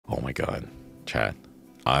Oh my god, chat.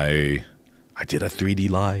 I did a 3D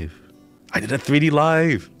live. I did a 3D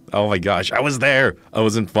live. Oh my gosh, I was there. I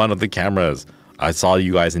was in front of the cameras. I saw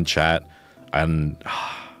you guys in chat, and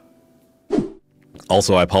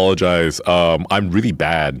also I apologize. I'm really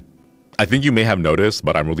bad. I think you may have noticed,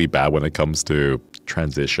 but I'm really bad when it comes to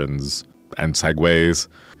transitions and segues.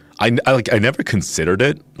 I never considered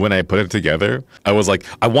it when I put it together. I was like,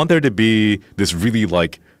 I want there to be this really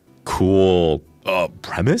like cool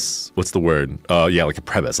premise. What's the word? Yeah, like a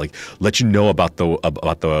premise. Like let you know about the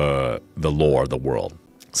lore of the world.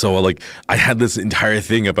 So like I had this entire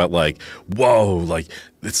thing about like, whoa, like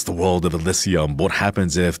it's the world of Elysium. What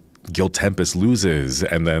happens if Gil Tempest loses,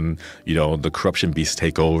 and then, you know, the corruption beasts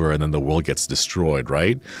take over, and then the world gets destroyed,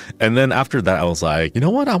 right? And then after that, I was like, you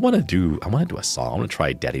know what? I want to do a song. I want to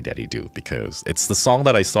try Daddy Daddy Do, because it's the song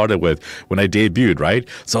that I started with when I debuted, right?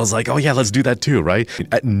 So I was like, oh yeah, let's do that too, right?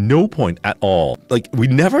 At no point at all, like we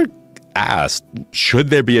never asked,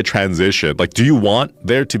 should there be a transition? Like, do you want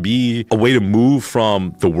there to be a way to move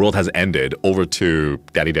from the world has ended over to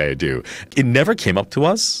Daddy Daddy Do? It never came up to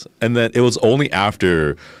us, and then it was only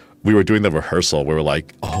after we were doing the rehearsal, we were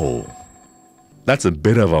like, oh, that's a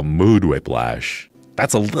bit of a mood whiplash.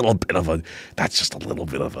 That's just a little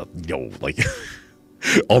bit of a, yo, like,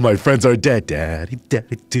 all my friends are dead, daddy,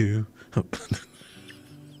 daddy, do.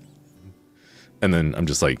 And then I'm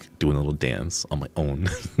just like doing a little dance on my own.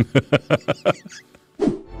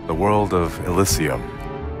 The world of Elysium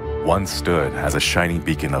once stood as a shining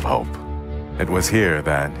beacon of hope. It was here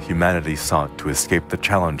that humanity sought to escape the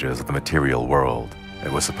challenges of the material world.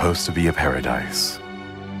 It was supposed to be a paradise,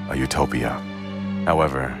 a utopia.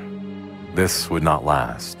 However, this would not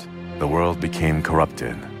last. The world became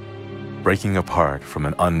corrupted, breaking apart from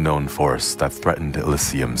an unknown force that threatened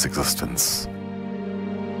Elysium's existence.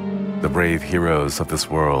 The brave heroes of this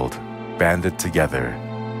world banded together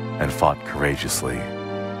and fought courageously.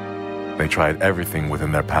 They tried everything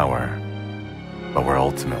within their power, but were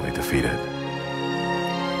ultimately defeated.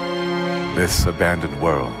 This abandoned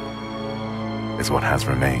world is what has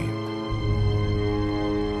remained.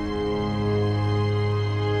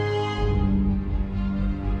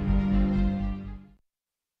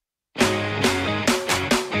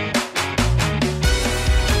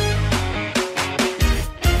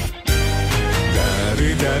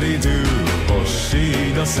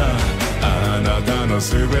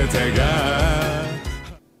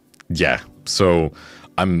 Yeah, so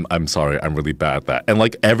I'm sorry, I'm really bad at that. And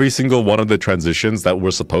like every single one of the transitions that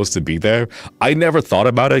were supposed to be there, I never thought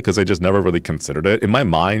about it because I just never really considered it. In my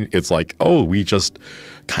mind, it's like, oh, we just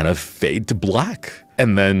kind of fade to black,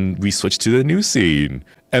 and then we switch to the new scene.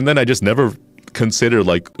 And then I just never considered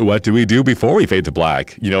like, what do we do before we fade to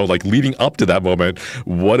black? You know, like leading up to that moment,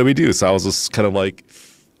 what do we do? So I was just kind of like,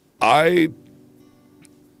 I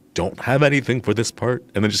don't have anything for this part.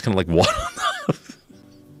 And then just kind of like, what?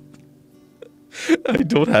 I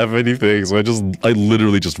don't have anything, so I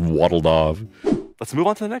literally just waddled off. Let's move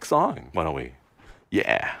on to the next song, why don't we?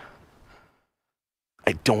 Yeah.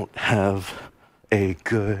 I don't have a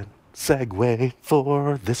good segue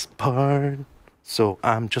for this part, so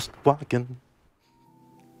I'm just walking.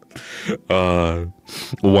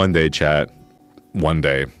 One day, chat. One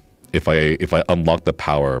day, if I unlock the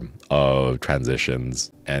power of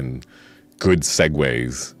transitions and good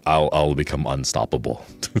segues, I'll become unstoppable.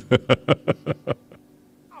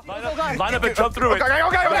 Line up and jump through it. Okay.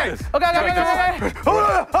 Go.